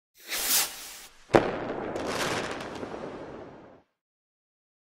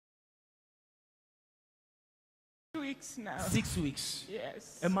weeks now. 6 weeks.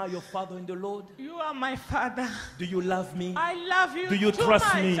 Yes. Am I your father in the Lord? You are my father. Do you love me? I love you. Do you too trust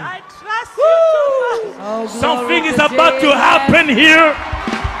much. me? I trust you too much. Oh, Something is glory about to happen here.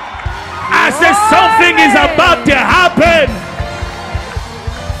 I Glory. said something is about to happen.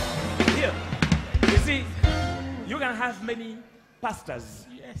 Here. You see, you can have many pastors.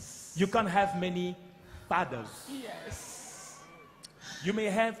 Yes. You can have many fathers. Yes. You may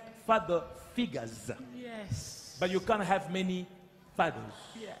have father figures, Yes. but you can't have many fathers.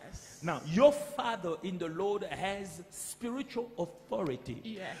 Yes. Now, your father in the Lord has spiritual authority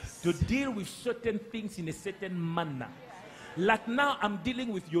Yes. to deal with certain things in a certain manner. Like now, I'm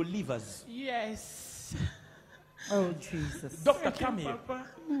dealing with your livers. Yes. Oh, Jesus. Doctor, Thank come you, here. Papa.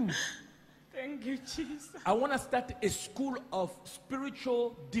 Thank you, Jesus. I want to start a school of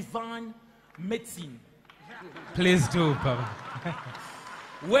spiritual divine medicine, Please do, Papa.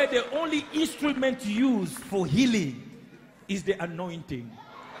 where the only instrument used for healing is the anointing.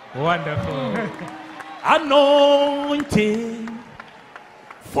 Wonderful. Anointing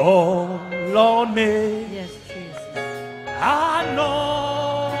fall on me. Yes, Jesus. Anointing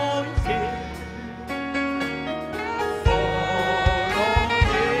fall on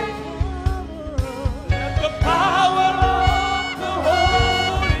me. Let the power of the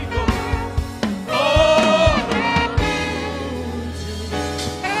Holy Ghost fall on me.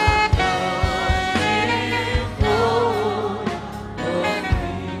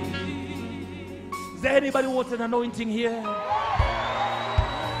 Is there anybody who wants an anointing here?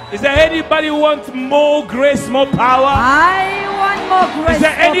 Is there anybody who wants more grace, more power? I want more grace. Is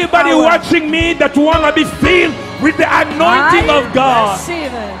there more anybody power. watching me that want to be filled with the anointing I of God?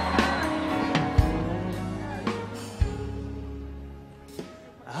 receive it.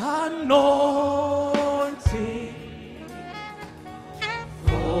 Anointing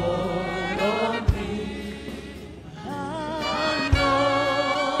fall on me.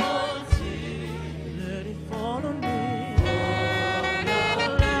 Anointing, let it fall on me.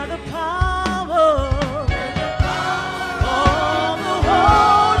 Let the power of the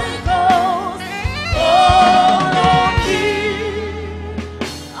Holy Ghost fall on me.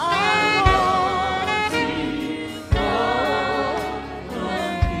 Anointing fall on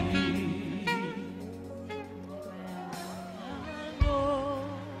me.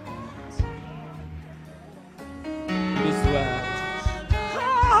 This world.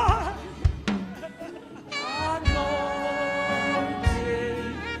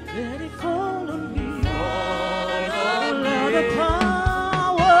 Anointing, let it fall on me. Fall on me. The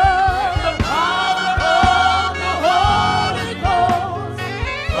power of the Holy Ghost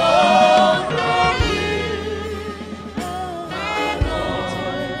fall on me.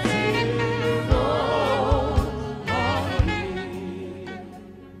 Anointing fall on me.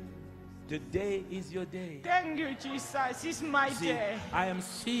 Today is your day. Thank you, Jesus. It's my See, day. I am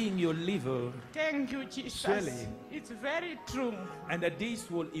seeing your liver, Thank you, Jesus. Swelling. It's very true. and that this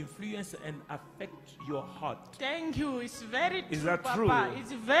will influence and affect your heart. Thank you. It's very true, Is that Papa. true?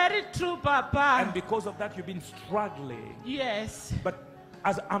 It's very true, Papa. And because of that, you've been struggling. Yes. But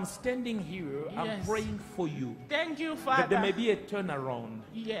as I'm standing here, I'm Yes. praying for you Thank you, that Father. there may be a turnaround,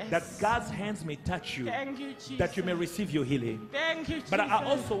 Yes. that God's hands may touch you, Thank you, Jesus. that you may receive your healing. Thank you, Jesus. But I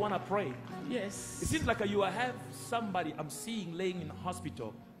also want to pray. It Yes. seems like you have somebody I'm seeing laying in the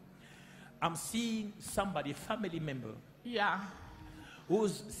hospital. I'm seeing somebody, a family member, Yeah.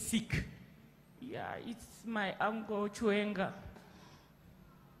 who's sick. Yeah. It's my uncle Chwenga.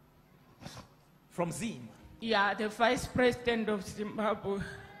 From Zim. Yeah, the vice president of Zimbabwe.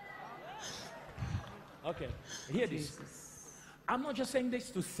 Okay, hear this. I'm not just saying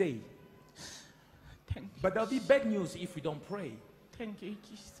this to say, Thank you. but there'll be bad news if we don't pray. Thank you,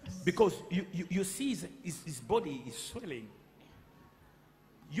 Jesus. Because you see his body is swelling.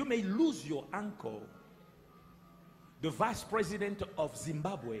 You may lose your uncle, the vice president of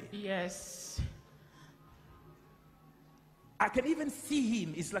Zimbabwe. Yes. I can even see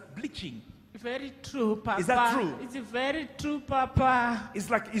him. It's like bleaching. Very true, Papa. Is that true? It's very true, Papa. It's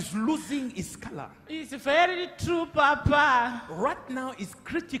like he's losing his color. It's very true, Papa. Right now, it's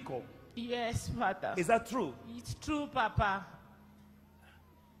critical. Yes, Father. Is that true? It's true, Papa.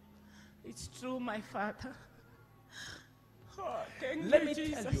 It's true, my Father. Oh, thank Let you, me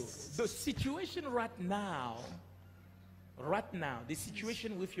Jesus. tell you, the situation right now, the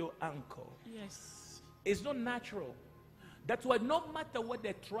situation with your uncle Yes. is not natural. That's why no matter what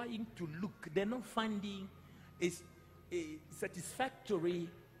they're trying to look, they're not finding a satisfactory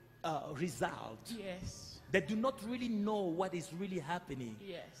result. Yes. They do not really know what is really happening.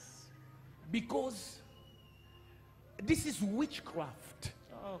 Yes. Because this is witchcraft.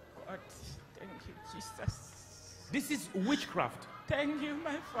 Oh, God. Thank you, Jesus. This is witchcraft. Thank you,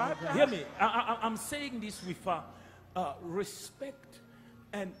 my Father. Hear me. I'm saying this with respect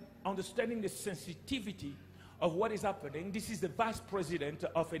and understanding the sensitivity of what is happening. This is the vice president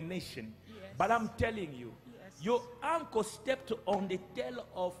of a nation. Yes. But I'm telling you, Yes. your uncle stepped on the tail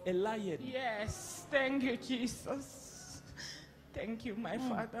of a lion. Yes, thank you, Jesus. Thank you, my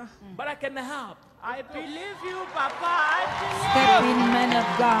Father. But I can help. I believe you, Papa. I Step in, man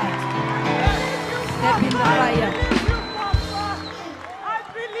of God. Step in the fire. I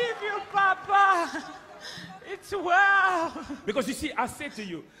believe you, Papa. It's well. Because you see, I said to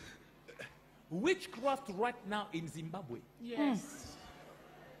you, witchcraft right now in Zimbabwe Yes.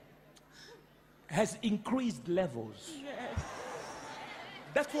 has increased levels. Yes.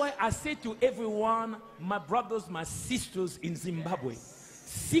 That's why I say to everyone, my brothers, my sisters in Zimbabwe,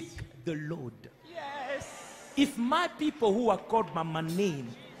 seek the Lord. Yes. If my people who are called by my name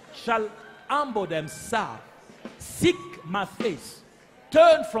shall humble themselves, seek my face,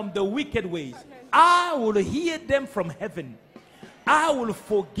 turn from the wicked ways, I will hear them from heaven. I will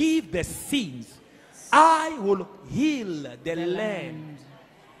forgive their sins. I will heal the land.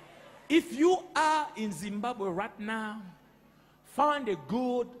 If you are in Zimbabwe right now, find a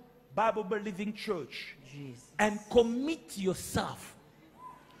good Bible-believing church and commit yourself.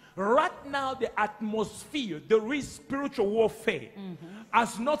 Right now, the atmosphere, there is spiritual warfare,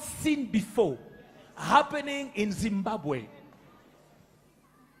 as not seen before, happening in Zimbabwe.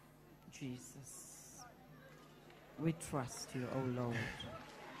 Jesus, we trust you, oh Lord.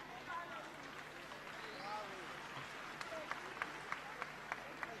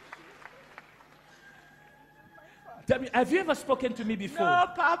 Tell me, have you ever spoken to me before? No,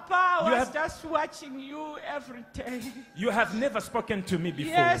 Papa, I You was have- just watching you every day. You have never spoken to me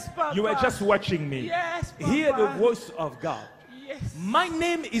before. Yes, Papa. You were just watching me. Yes, Papa. Hear the voice of God. Yes. My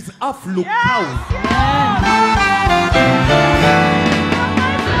name is Alph Lukau.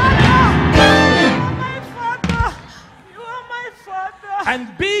 You are my father.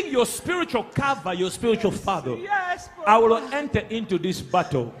 And being your spiritual cover, your spiritual father, Yes, Papa. I will enter into this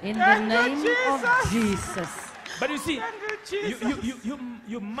battle. In the Thank you, name of Jesus. But you see, Thank you, Jesus.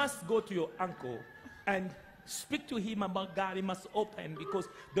 you must go to your uncle and speak to him about God. He must open, because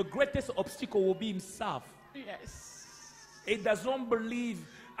the greatest obstacle will be himself. Yes. He does not believe.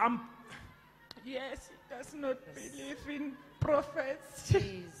 Yes, he does not believe in prophets.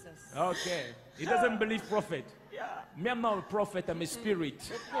 Jesus. Okay. He doesn't believe prophet. Yeah. Me, I'm not a prophet, I'm a spirit.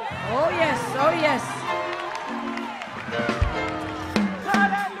 Oh yes, oh yes.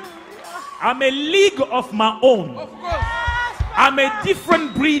 Hallelujah. I'm a league of my own. I'm a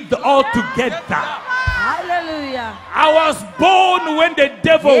different breed altogether. Hallelujah. I was born when the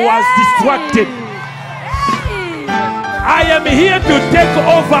devil was distracted. I am here to take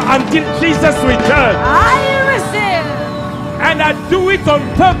over until Jesus returns. I receive. And I do it on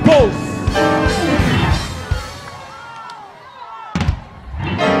purpose.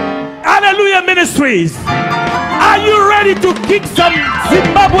 Hallelujah Ministries. Are you ready to kick some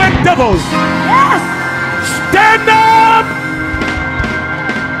Zimbabwean devils? Yes. Stand up.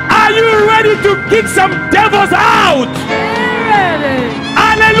 Are you ready to kick some devils out? Ready.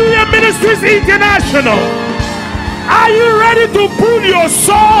 Hallelujah Ministries International. Are you ready to pull your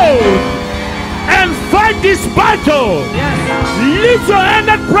soul and fight this battle? Yes. Lift your hand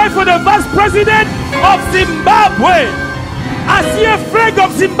and pray for the vice president of Zimbabwe. I see a flag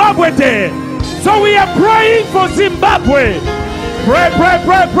of Zimbabwe there. So we are praying for Zimbabwe. Pray, pray,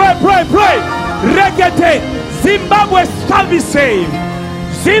 pray, pray, pray, pray. Rekete. Zimbabwe shall be saved.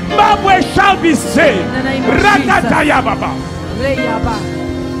 Zimbabwe shall be saved. In the name of Rakataya Baba. Reyaba.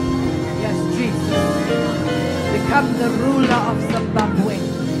 Yes, Jesus. Become the ruler of Zimbabwe.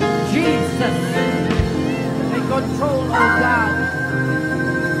 Jesus. Take control, oh God.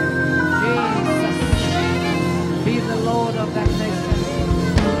 Jesus. Be the Lord of that nation.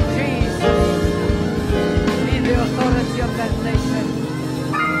 Jesus. Be the authority of that nation.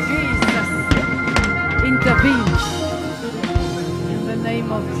 Jesus. Intervene. In the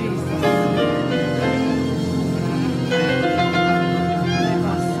name of Jesus.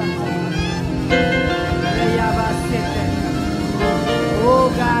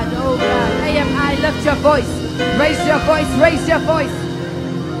 Oh God, oh God. AMI, lift your voice. Raise your voice, raise your voice.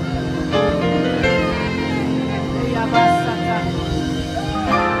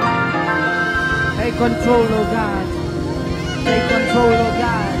 Take control, oh God. Take control, oh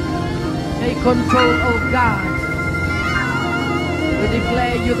God. Take control, oh God. We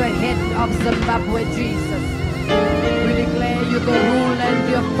declare you the head of Zimbabwe, Jesus. We declare you the rule and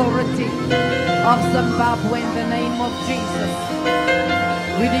the authority of Zimbabwe in the name of Jesus.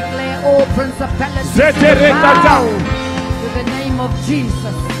 We declare all principalities to Zeterekata. bow to the name of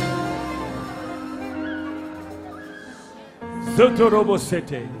Jesus.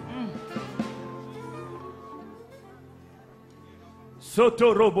 Zotorobosete.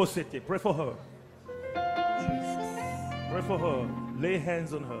 Sotorobosete. Pray for her. Pray for her. Lay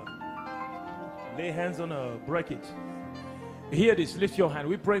hands on her. Lay hands on her. Break it. Hear this. Lift your hand.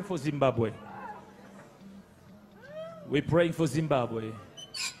 We're praying for Zimbabwe. We're praying for Zimbabwe.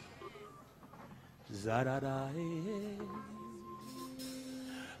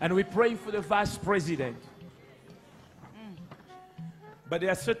 And we're praying for the vice president. But there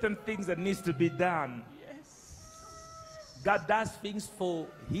are certain things that needs to be done. Yes. God does things for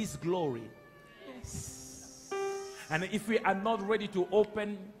His glory. Yes. And if we are not ready to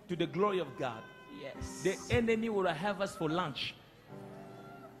open to the glory of God, Yes. the enemy will have us for lunch.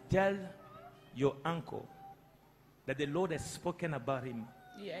 Tell your uncle that the Lord has spoken about him.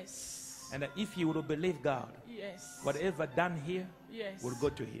 Yes. And that if he will believe God, Yes. whatever done here Yes. will go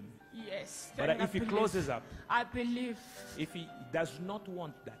to him. Yes. But Then I if he believe. closes up, I believe. if he does not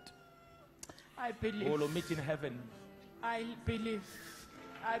want that, I we believe. will meet in heaven. I believe.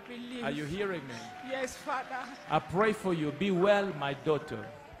 I believe. Are you hearing me? Yes, Father. I pray for you. Be well, my daughter.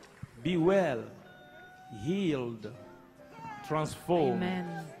 Be well, healed, transformed.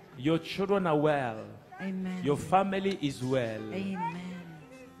 Amen. Your children are well. Amen. Your family is well. Amen.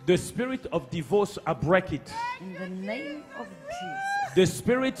 The spirit of divorce, I break it. In the name of Jesus. The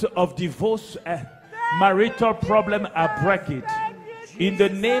spirit of divorce, marital problem, I break it. In the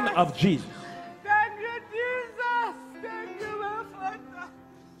name of Jesus. Thank you, Jesus. Thank you, my Father.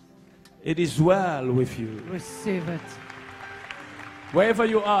 It is well with you. Receive it. Wherever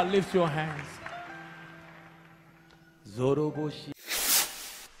you are, lift your hands. Zoroboshi.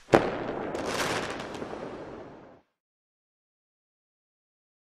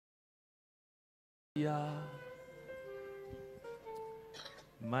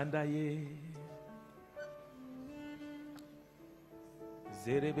 Mandaye.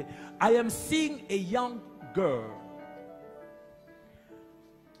 Zerebe. I am seeing a young girl.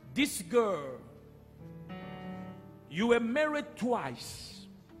 This girl, you were married twice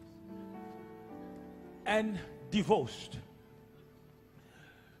and divorced.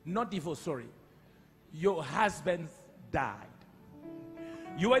 Not divorced, sorry. Your husband died.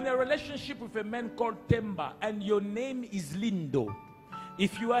 You are in a relationship with a man called Temba, and your name is Lindo.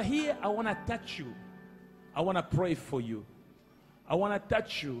 If you are here, I want to touch you. I want to pray for you. I want to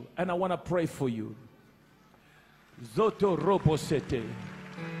touch you, and I want to pray for you. Zoto Robosete.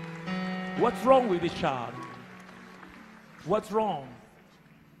 What's wrong with the child? What's wrong?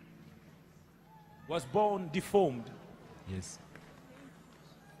 Was born deformed. Yes.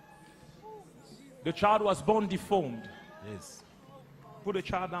 The child was born deformed. Yes. Put the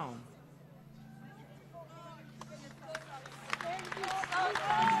child down.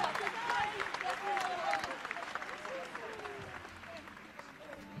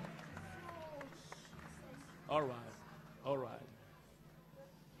 All right. All right.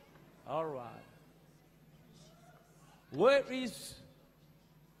 All right. Where is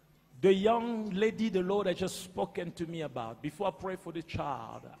the young lady the Lord has just spoken to me about? Before I pray for the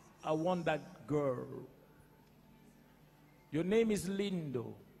child, I want that girl. Your name is Lindo.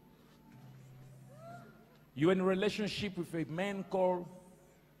 You're in a relationship with a man called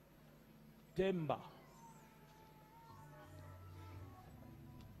Temba.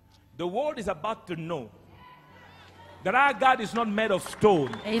 The world is about to know that our God is not made of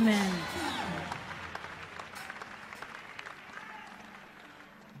stone. Amen.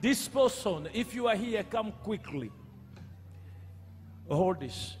 This person, if you are here, come quickly. Hold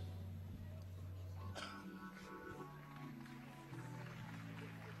this.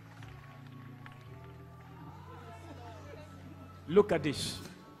 Look at this.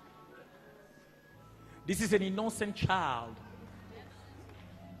 This is an innocent child.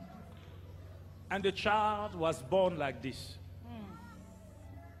 And the child was born like this.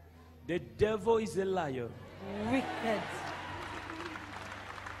 The devil is a liar. Wicked.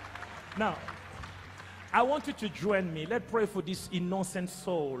 Now, I want you to join me. Let's pray for this innocent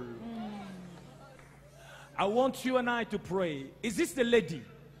soul. I want you and I to pray. Is this the lady?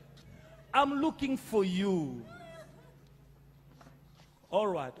 I'm looking for you. All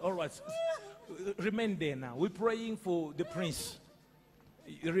right, all right. Remain there now. We're praying for the prince.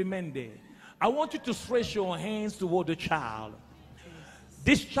 Remain there. I want you to stretch your hands toward the child.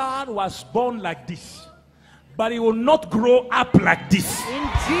 This child was born like this, but he will not grow up like this. In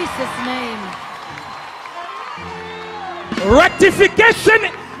Jesus' name. Rectification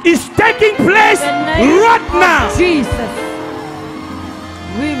is taking place In the name right of now. Jesus.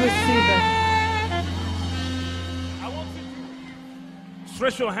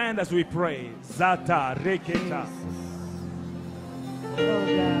 Stretch your hand as we pray. Zata reketa. Oh God.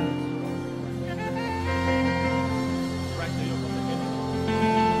 Right there, you're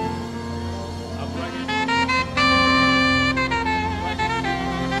up right here.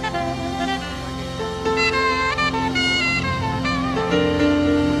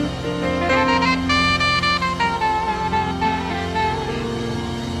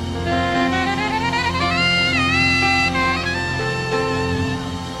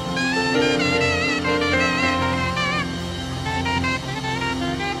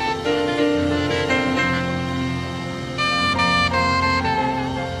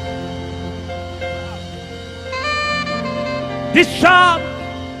 This child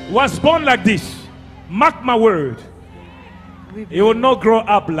was born like this. Mark my word. He will not grow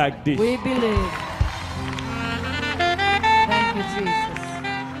up like this. We believe. Thank you, Jesus.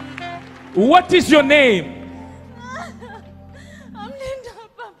 What is your name? I'm Linda,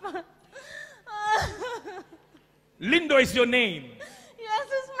 Papa. Lindo is your name. Yes,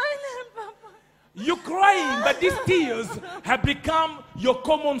 it's my name, Papa. You're crying, but these tears have become your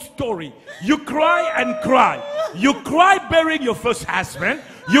common story. You cry and cry. You cry burying your first husband.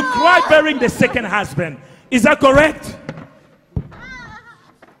 You cry burying the second husband. Is that correct?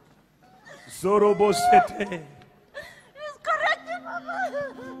 Zorobosete. It's correct, Papa.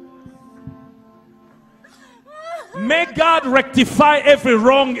 May God rectify every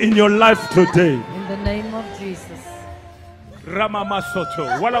wrong in your life today. In the name of Jesus.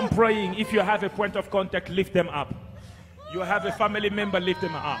 Ramamasoto. While I'm praying, if you have a point of contact, lift them up. You have a family member, lift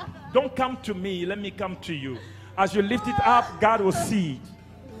them up. Don't come to me, let me come to you. As you lift it up, God will see it.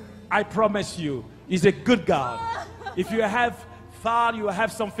 I promise you, He's a good God. If you have thought, you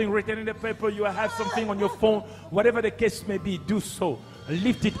have something written in the paper, you have something on your phone, whatever the case may be, do so.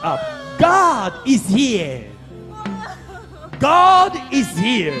 Lift it up. God is here. God is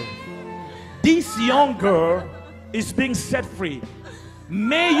here. This young girl is being set free.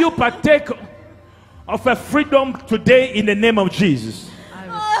 May you partake of a freedom today in the name of Jesus. I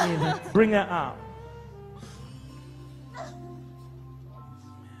receive it. Bring her out.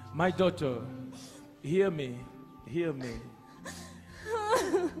 My daughter, hear me, hear me.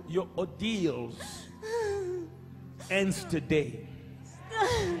 Your ordeals ends today.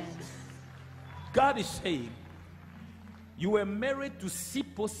 God is saying, you were married to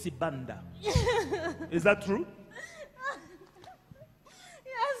Sipo Sibanda. Is that true?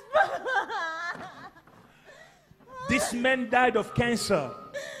 Yes, Papa. This man died of cancer.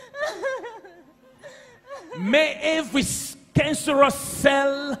 May every cancerous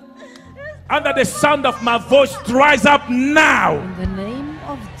cell under the sound of my voice dries up now. In the name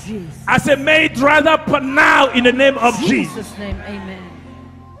of Jesus. I say, may it dry up now in the name of Jesus. In Jesus' name, amen.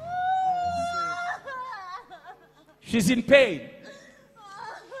 She's in pain.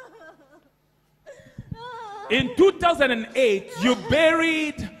 In 2008, you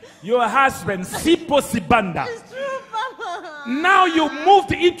buried your husband, Sipo Sibanda. It's true, Papa. Now you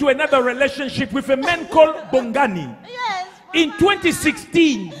moved into another relationship with a man called Bongani. Yes, Papa. In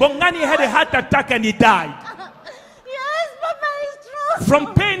 2016, Bongani had a heart attack and he died. Yes, Papa, it's true.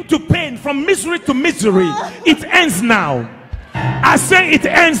 From pain to pain, from misery to misery, it ends now. I say it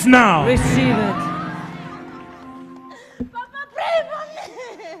ends now. Receive it. Papa, pray for me.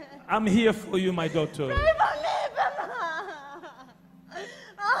 I'm here for you, my daughter. Pray for me, Papa.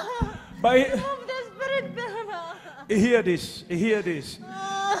 But Move the spirit, Papa. hear this, hear this.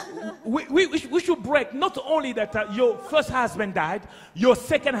 We should break not only that your first husband died, your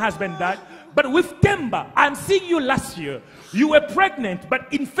second husband died, but with Temba, I'm seeing you last year. You were pregnant,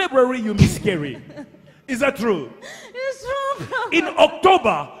 but in February you miscarried. Is that true? It's true, Papa. In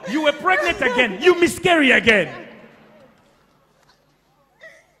October, you were pregnant again. You miscarry again.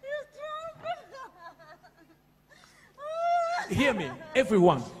 It's true, Papa. Hear me,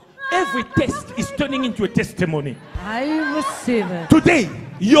 everyone. Every test is turning into a testimony. I receive it. Today,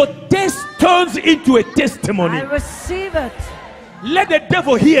 your test turns into a testimony. I receive it. Let the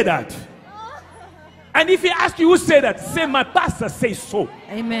devil hear that. And if he asks you who said that, say, my pastor says so.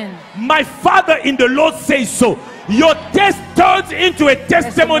 Amen. My father in the Lord says so. Your test turns into a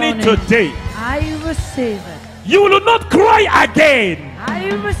testimony today. I receive it. You will not cry again. I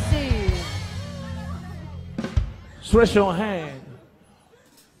receive. Stretch your hand.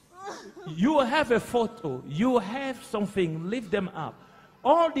 You have a photo. You have something. Lift them up.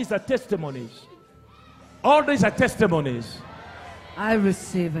 All these are testimonies. All these are testimonies. I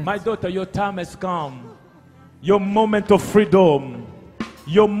receive it. My daughter, your time has come. Your moment of freedom.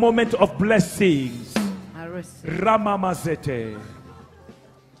 Your moment of blessings. I receive. Ramamazete.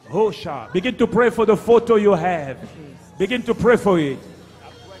 Hosha. Begin to pray for the photo you have. Begin to pray for it.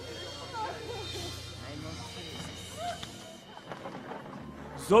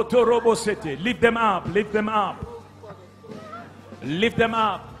 Zotorobosete. Lift them up. Lift them up. Lift them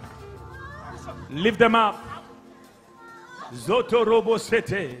up. Lift them up.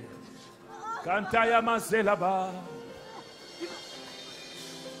 Zotorobosete. Kantaya maselaba.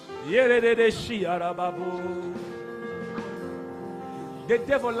 Yerede shiarababu. The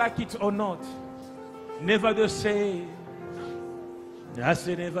devil, like it or not, never the same. I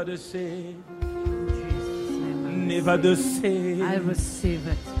say never the same. Never the same. I receive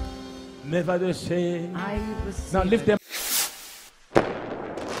it. Never the same. I receive Now lift them